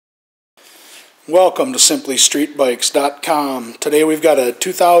Welcome to SimplyStreetBikes.com. Today we've got a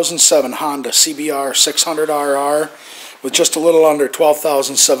 2007 Honda CBR600RR with just a little under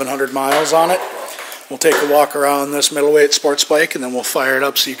 12,700 miles on it. We'll take a walk around this middleweight sports bike and then we'll fire it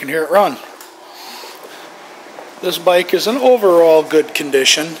up so you can hear it run. This bike is in overall good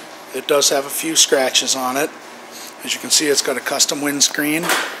condition. It does have a few scratches on it. As you can see, it's got a custom windscreen.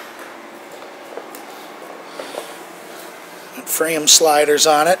 Frame sliders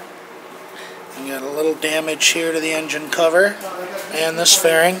on it. You got a little damage here to the engine cover and this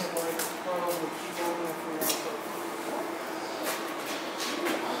fairing.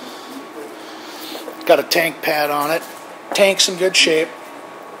 Got a tank pad on it. Tank's in good shape.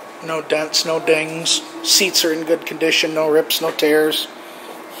 No dents, no dings. Seats are in good condition, no rips, no tears.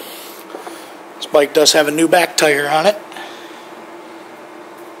 This bike does have a new back tire on it.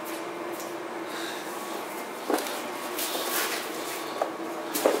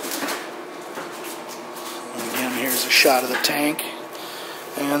 Here's a shot of the tank,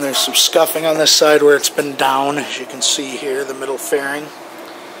 and there's some scuffing on this side where it's been down, as you can see here, the middle fairing.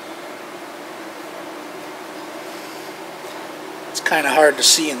 It's kind of hard to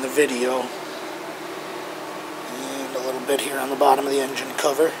see in the video, and a little bit here on the bottom of the engine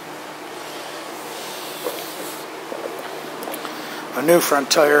cover. A new front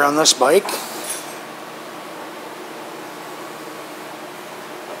tire on this bike.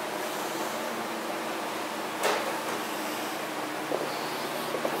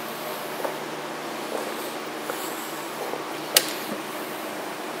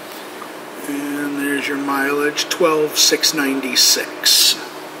 And there's your mileage, 12,696.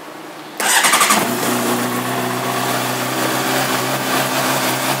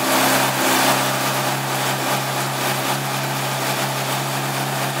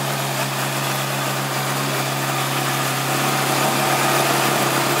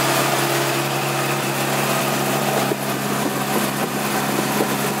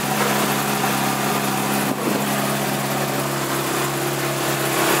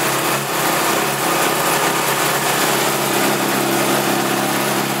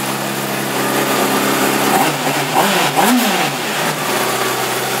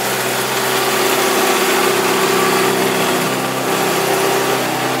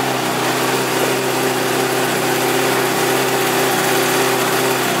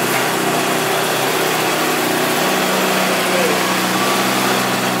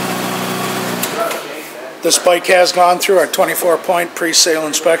 This bike has gone through our 24-point pre-sale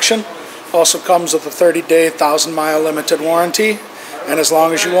inspection. Also comes with a 30-day, 1,000-mile limited warranty. And as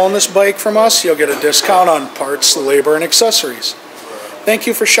long as you own this bike from us, you'll get a discount on parts, labor, and accessories. Thank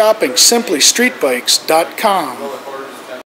you for shopping SimplyStreetBikes.com.